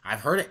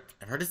 I've heard it.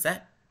 I've heard it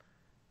said.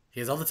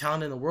 He has all the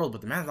talent in the world, but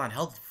the man's not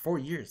healthy for 4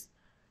 years.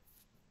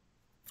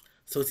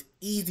 So it's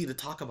easy to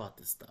talk about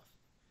this stuff.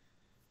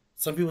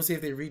 Some people say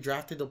if they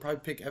redrafted, they'll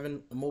probably pick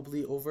Evan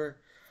Mobley over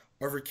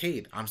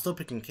Cade. I'm still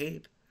picking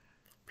Cade.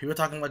 People are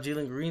talking about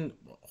Jalen Green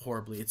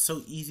horribly. It's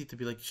so easy to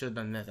be like, you should have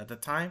done this. At the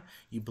time,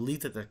 you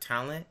believe that their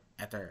talent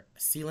at their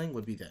ceiling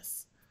would be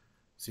this.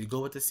 So you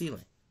go with the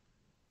ceiling.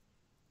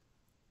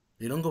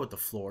 You don't go with the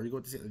floor. You go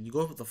with the ceiling. You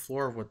go with the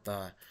floor with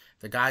the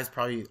guys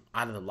probably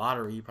out of the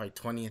lottery, probably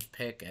 20th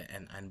pick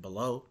and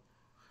below.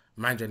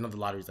 Mind you, I know the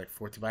lottery is like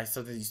 14,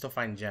 but you still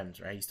find gems,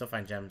 right? You still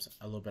find gems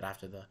a little bit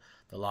after the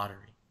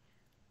lottery.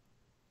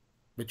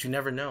 But you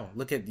never know.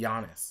 Look at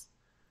Giannis.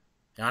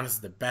 Giannis is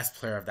the best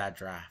player of that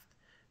draft.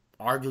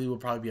 Arguably will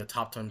probably be a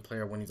top 10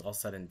 player when he's all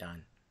said and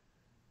done.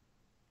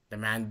 The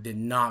man did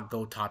not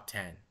go top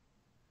 10.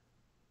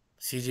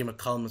 CJ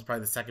McCollum was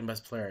probably the second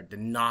best player. Did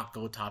not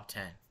go top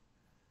 10.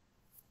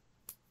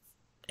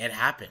 It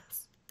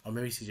happens. Or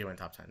maybe CJ went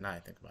top 10. Now I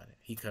think about it.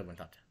 He could have went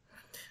top 10.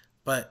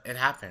 But it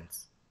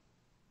happens.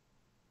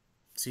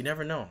 So you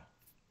never know.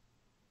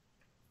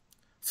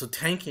 So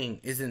tanking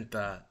isn't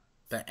the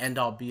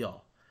end-all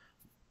be-all.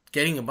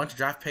 Getting a bunch of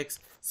draft picks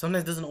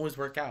sometimes doesn't always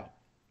work out.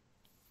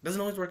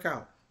 Doesn't always work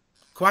out.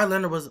 Kawhi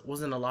Leonard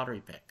wasn't a lottery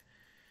pick.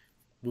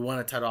 We won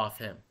a title off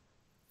him.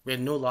 We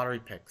had no lottery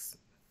picks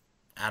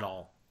at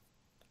all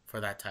for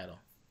that title.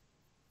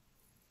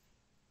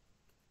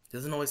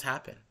 Doesn't always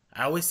happen.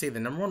 I always say the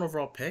number 1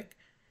 overall pick,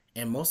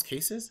 in most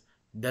cases,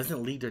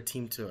 doesn't lead their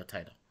team to a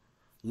title.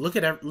 Look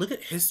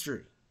at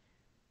history.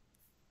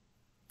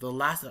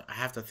 I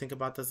have to think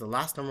about this. The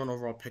last number 1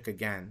 overall pick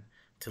again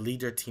to lead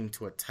their team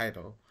to a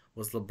title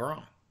was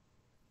LeBron.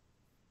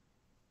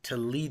 To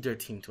lead their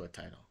team to a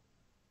title.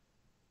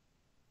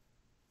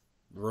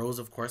 Rose,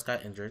 of course,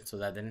 got injured, so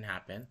that didn't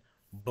happen.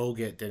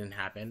 Bogut didn't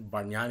happen.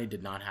 Bargnani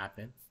did not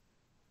happen.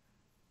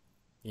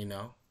 You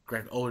know,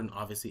 Greg Oden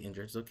obviously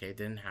injured. So okay, it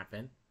didn't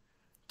happen.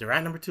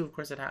 Durant number 2, of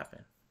course, it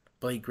happened.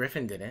 Blake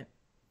Griffin didn't.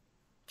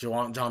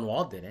 John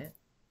Wall didn't.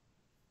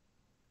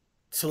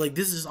 So like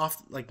this is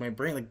off like my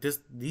brain. Like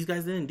these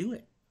guys didn't do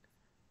it.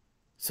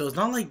 So it's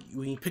not like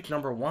when you pick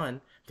number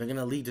 1, they're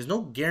gonna lead. There's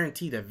no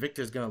guarantee that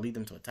Victor's gonna lead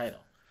them to a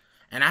title.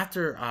 And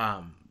after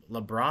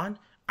LeBron,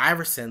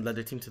 Iverson led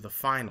the team to the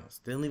finals.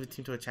 They didn't lead the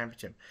team to a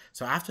championship.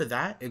 So after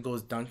that, it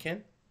goes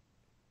Duncan.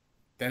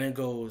 Then it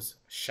goes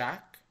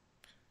Shaq.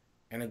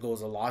 And it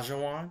goes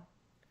Olajuwon.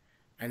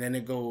 And then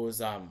it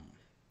goes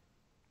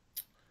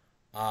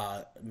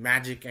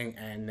Magic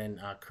and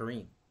then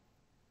Kareem.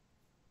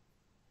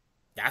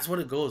 That's what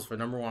it goes for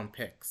number 1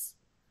 picks.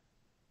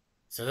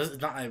 So this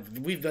is not,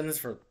 we've done this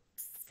for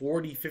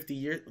 40, 50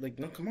 years. Like,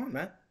 no, come on,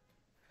 man.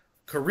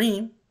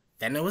 Kareem.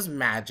 Then it was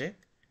Magic.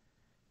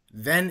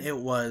 Then it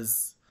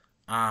was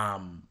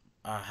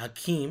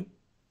Hakeem.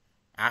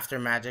 After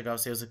Magic, I would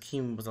say it was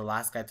Hakeem was the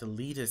last guy to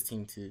lead his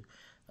team to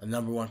a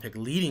number 1 pick,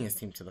 leading his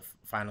team to the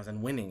finals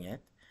and winning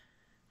it,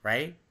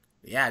 right?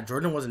 Yeah,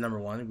 Jordan wasn't number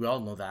one. We all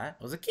know that.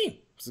 It was Akeem.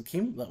 It was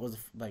Akeem that was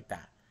like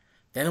that.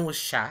 Then it was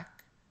Shaq,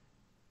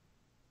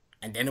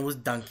 and then it was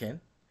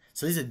Duncan.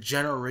 So these are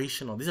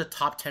generational. These are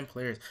top 10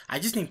 players. I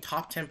just named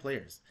top 10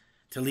 players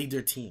to lead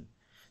their team.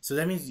 So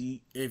that means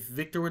if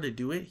Victor were to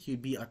do it,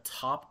 he'd be a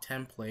top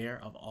 10 player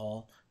of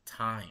all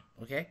time.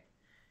 Okay?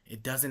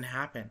 It doesn't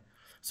happen.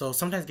 So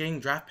sometimes getting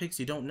draft picks,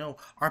 you don't know.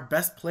 Our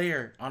best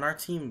player on our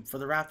team for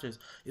the Raptors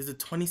is the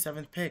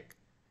 27th pick.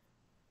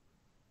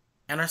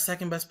 And our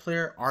second best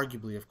player,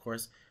 arguably, of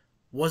course,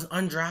 was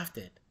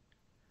undrafted.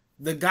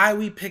 The guy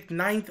we picked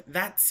ninth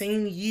that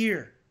same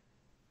year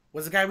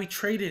was the guy we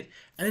traded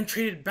and then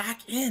traded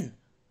back in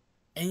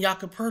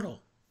Jakob Poeltl.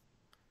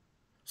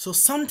 So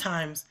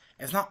sometimes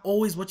it's not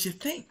always what you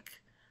think.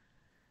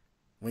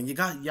 When you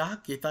got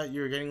Yak, you thought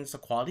you were getting a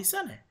quality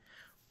center.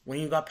 When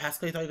you got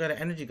Pascal, you thought you got an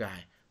energy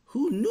guy.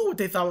 Who knew what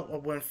they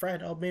thought when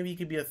Fred? Oh, maybe he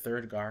could be a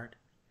third guard.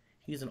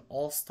 He's an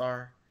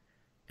all-star,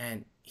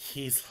 and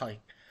he's like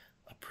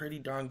a pretty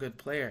darn good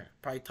player.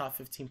 Probably top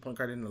 15 point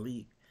guard in the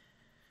league.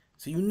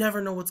 So you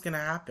never know what's going to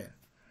happen.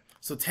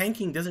 So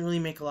tanking doesn't really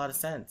make a lot of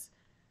sense.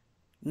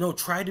 No,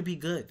 try to be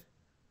good.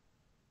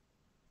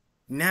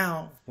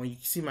 Now, when you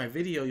see my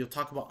video, I'm going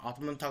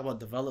to talk about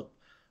development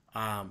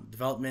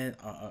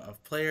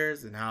of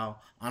players and how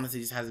honestly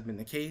this hasn't been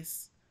the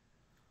case.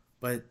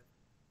 But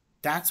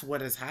that's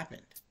what has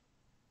happened.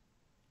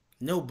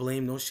 No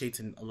blame, no shade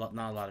to not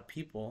a lot of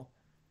people.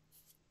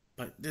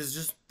 But there's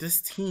just this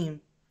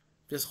team,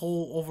 this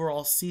whole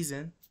overall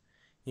season,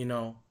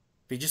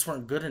 they just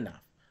weren't good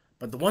enough.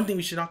 But the one thing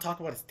we should not talk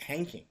about is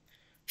tanking.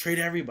 Trade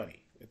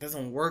everybody. It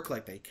doesn't work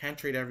like that. You can't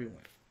trade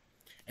everyone.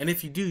 And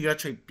if you do, you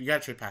gotta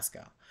trade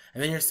Pascal.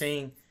 And then you're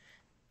saying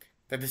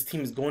that this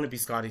team is going to be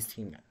Scotty's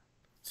team then.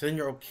 So then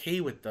you're okay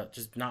with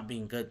just not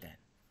being good then.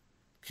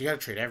 Because you gotta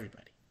trade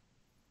everybody.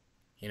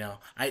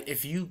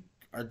 If you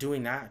are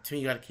doing that, to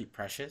me you gotta keep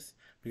Precious.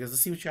 Because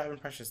let's see what you have in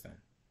Precious then.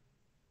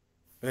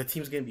 But the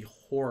team's gonna be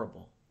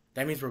horrible.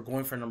 That means we're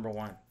going for number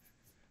one.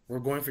 We're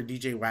going for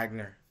DJ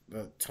Wagner,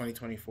 the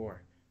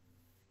 2024.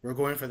 We're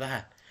going for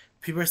that.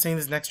 People are saying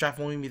this next draft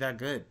won't even be that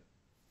good.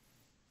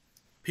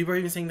 People are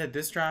even saying that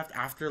this draft,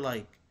 after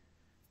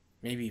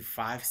maybe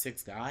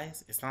 5-6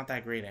 guys, it's not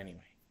that great anyway.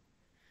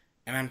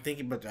 And I'm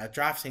thinking, but a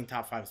draft saying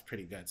top 5 is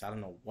pretty good, so I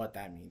don't know what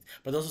that means.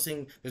 But also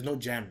saying there's no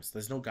gems.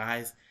 There's no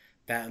guys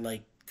that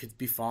could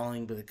be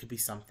falling, but it could be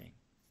something.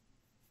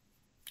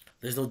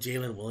 There's no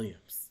Jalen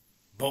Williams.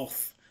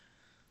 Both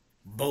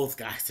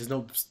guys. There's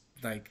no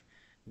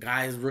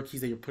guys,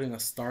 rookies that you're putting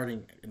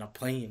starting in a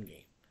playing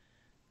game.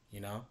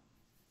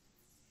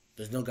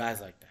 There's no guys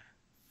like that.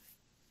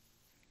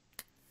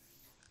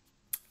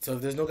 So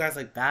if there's no guys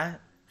like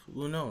that,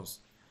 who knows?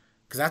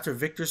 Because after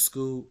Victor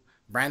Scoot,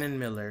 Brandon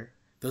Miller,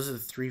 those are the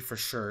 3 for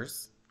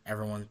sures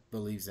everyone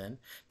believes in.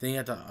 Then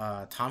you got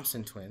the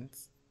Thompson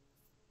twins.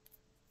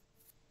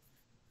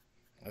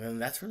 And then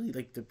that's really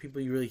the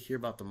people you really hear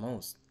about the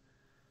most.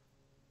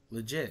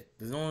 Legit.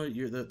 There's no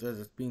one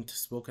that's being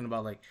spoken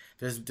about.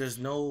 There's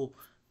no.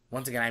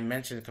 Once again, I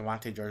mentioned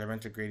Cavante George. I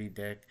mentioned Grady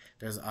Dick.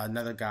 There's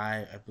another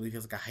guy. I believe he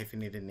has a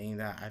hyphenated name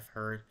that I've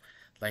heard.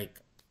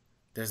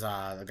 There's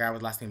a guy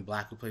with last name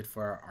Black who played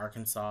for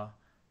Arkansas.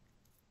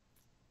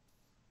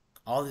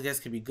 All these guys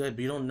could be good,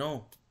 but you don't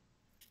know.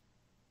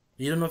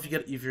 You don't know if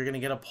you're gonna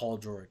get a Paul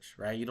George,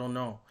 right? You don't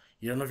know.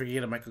 You don't know if you're gonna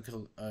get a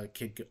Michael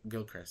Kidd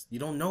Gilchrist. You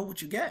don't know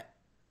what you get.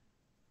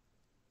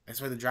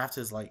 That's why the draft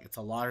is it's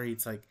a lottery.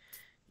 It's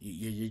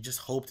you just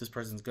hope this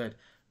person's good.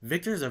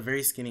 Victor is a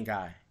very skinny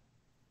guy.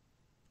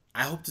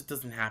 I hope this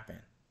doesn't happen.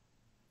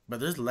 But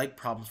there's leg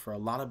problems for a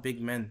lot of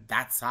big men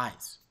that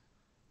size.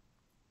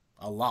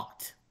 A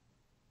lot.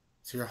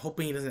 So you're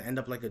hoping he doesn't end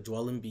up like a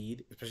Joel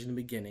Embiid, especially in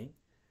the beginning.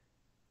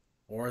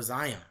 Or a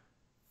Zion.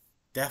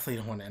 Definitely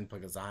don't want to end up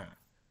like a Zion.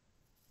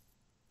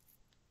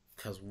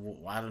 Because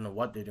I don't know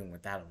what they're doing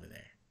with that over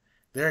there.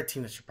 They're a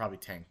team that should probably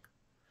tank.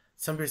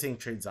 Some people are saying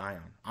trade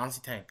Zion.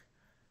 Honestly, tank.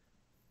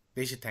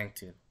 They should tank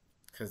too.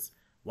 Because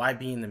why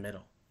be in the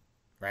middle?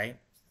 Right?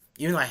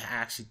 Even though I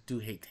actually do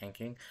hate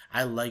tanking,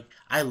 I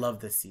love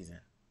this season.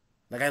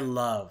 I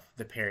love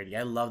the parity.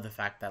 I love the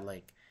fact that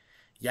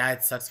yeah,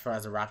 it sucks for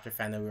as a Raptor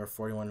fan that we were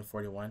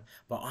 41-41.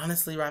 But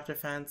honestly, Raptor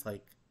fans,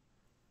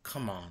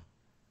 come on.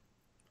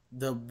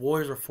 The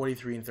Warriors were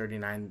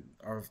 43-39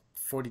 or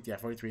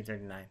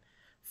 43-39.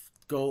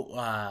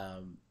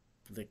 Go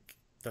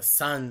the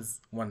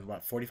Suns won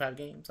 45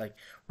 games?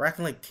 We're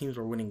acting like teams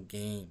were winning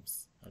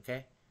games,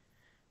 okay?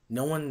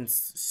 No one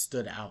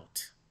stood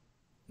out.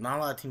 Not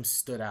a lot of teams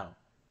stood out.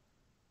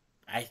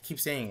 I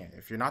keep saying it.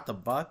 If you're not the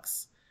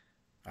Bucks,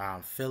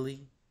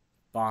 Philly,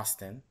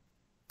 Boston,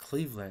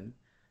 Cleveland,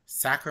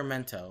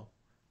 Sacramento,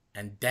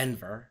 and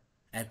Denver,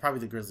 and probably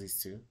the Grizzlies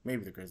too.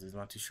 Maybe the Grizzlies, I'm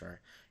not too sure.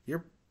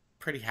 You're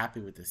pretty happy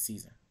with this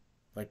season,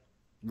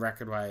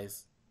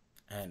 record-wise,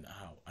 and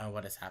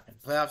what has happened.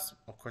 Playoffs,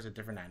 of course, are a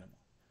different animal.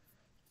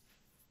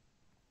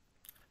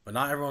 But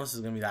not everyone else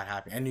is going to be that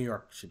happy. And New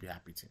York should be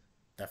happy too.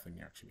 Definitely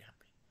New York should be happy.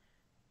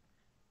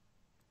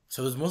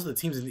 So there's most of the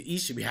teams in the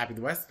East should be happy.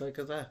 The West,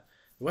 because the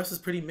West is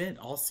pretty mid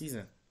all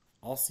season.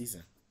 All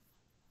season.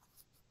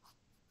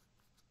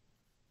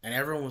 and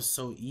everyone was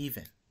so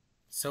even,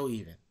 so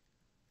even.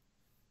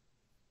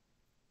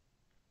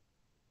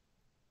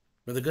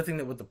 But the good thing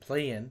that with the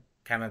play-in,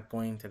 kind of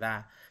going to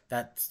that,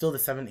 that still the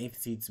 7th, 8th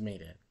seeds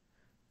made it.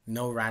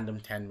 No random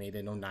 10 made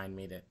it, no 9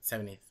 made it,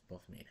 7, 8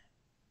 both made it.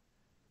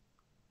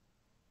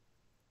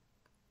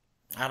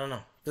 I don't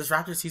know. This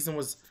Raptors season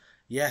was,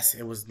 yes,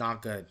 it was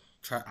not good.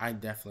 I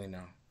definitely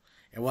know.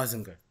 It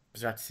wasn't good.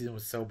 This Raptors season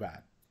was so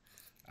bad.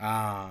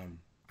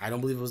 I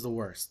don't believe it was the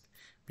worst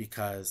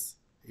because,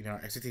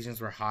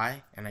 expectations were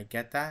high, and I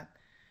get that.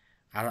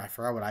 I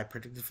forgot what I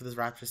predicted for this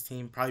Raptors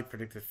team. Probably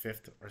predicted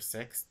 5th or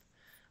 6th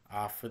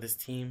for this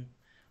team.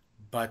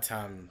 But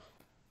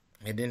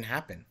it didn't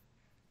happen.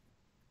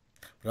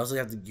 But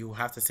also you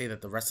have to say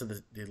that the rest of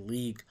the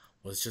league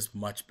was just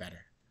much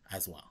better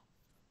as well.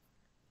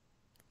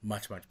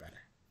 Much, much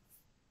better.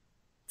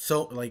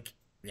 So,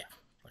 yeah.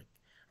 Like,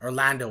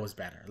 Orlando was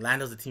better.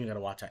 Orlando's the team you got to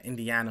watch out.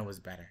 Indiana was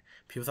better.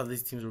 People thought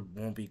these teams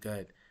won't be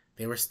good.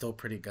 They were still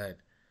pretty good.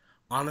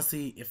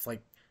 Honestly, if, the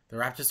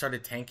Raptors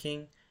started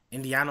tanking,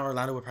 Indiana or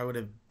Orlando would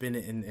have been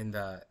in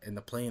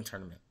the play-in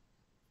tournament.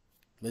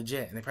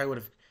 Legit. And they probably would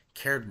have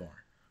cared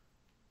more.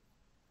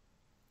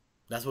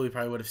 That's what we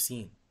probably would have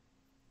seen.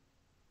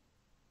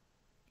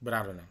 But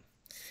I don't know.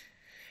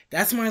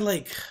 That's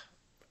my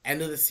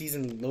end of the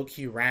season low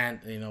key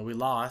rant. We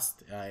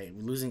lost.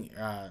 Losing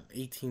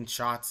 18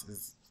 shots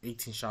is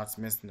 18 shots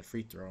missed in the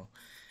free throw.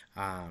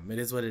 It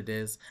is what it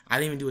is. I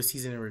didn't even do a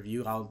season in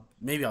review.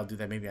 Maybe I'll do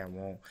that. Maybe I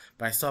won't.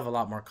 But I still have a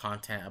lot more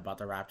content about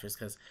the Raptors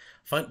because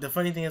the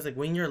funny thing is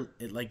when you're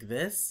like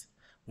this,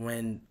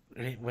 when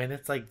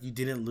it's like you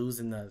didn't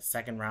lose in the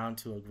second round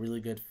to a really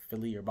good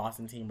Philly or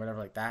Boston team, whatever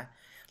like that.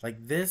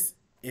 This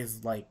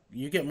is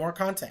you get more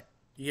content.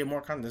 You get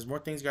more content. There's more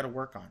things you got to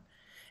work on.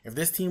 If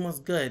this team was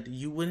good,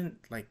 you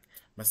wouldn't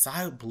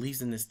Masai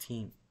believes in this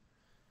team.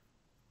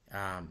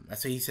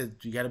 That's why he said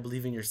you got to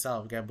believe in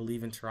yourself. You got to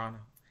believe in Toronto.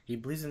 He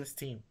believes in this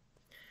team.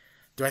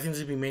 Do I think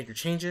there's gonna be major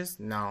changes?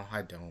 No,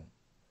 I don't.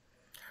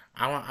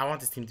 I want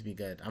this team to be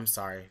good. I'm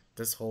sorry.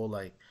 This whole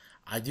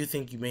I do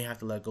think you may have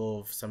to let go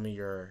of some of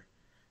your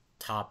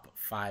top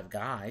 5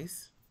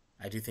 guys.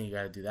 I do think you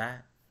got to do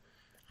that.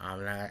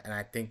 And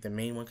I think the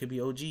main one could be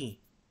OG. We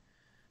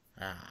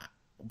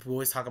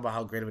always talk about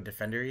how great of a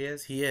defender he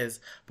is. He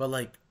is,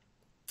 but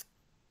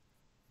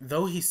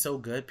though he's so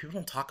good, people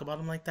don't talk about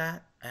him like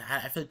that.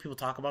 I feel like people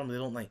talk about him, they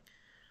don't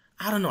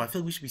I don't know. I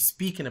feel like we should be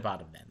speaking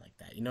about him then like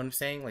that. You know what I'm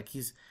saying?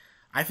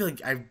 I feel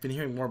like I've been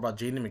hearing more about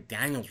Jaden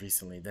McDaniels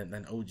recently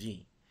than OG.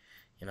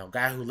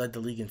 Guy who led the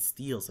league in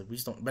steals. We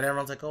just don't. But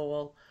everyone's like, oh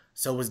well.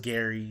 So was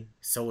Gary.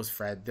 So was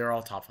Fred. They're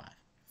all top 5.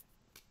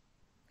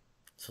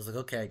 So it's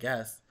okay, I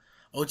guess.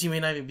 OG may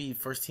not even be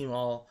first team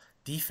all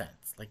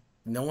defense.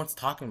 No one's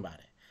talking about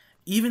it.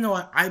 Even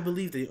though I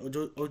believe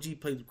that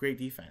OG played great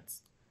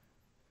defense.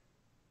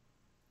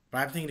 But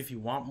I'm thinking if you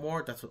want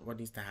more, that's what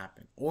needs to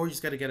happen. Or you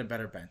just got to get a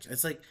better bench.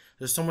 It's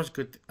there's so much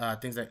good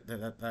things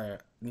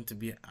that need to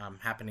be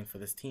happening for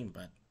this team,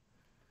 but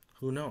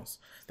who knows?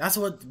 That's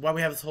why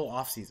we have this whole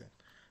offseason.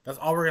 That's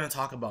all we're going to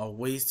talk about.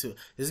 There's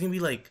going to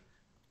be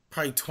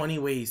probably 20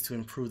 ways to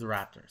improve the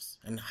Raptors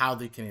and how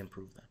they can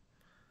improve them.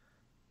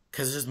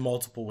 Because there's just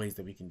multiple ways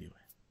that we can do it.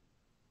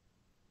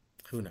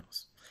 Who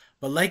knows?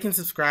 But like and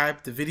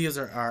subscribe. The videos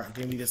are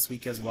going to be this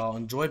week as well.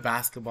 Enjoy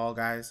basketball,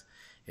 guys.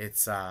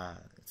 It's a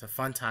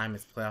fun time.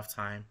 It's playoff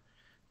time.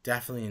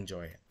 Definitely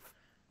enjoy it.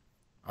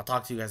 I'll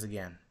talk to you guys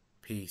again.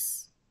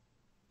 Peace.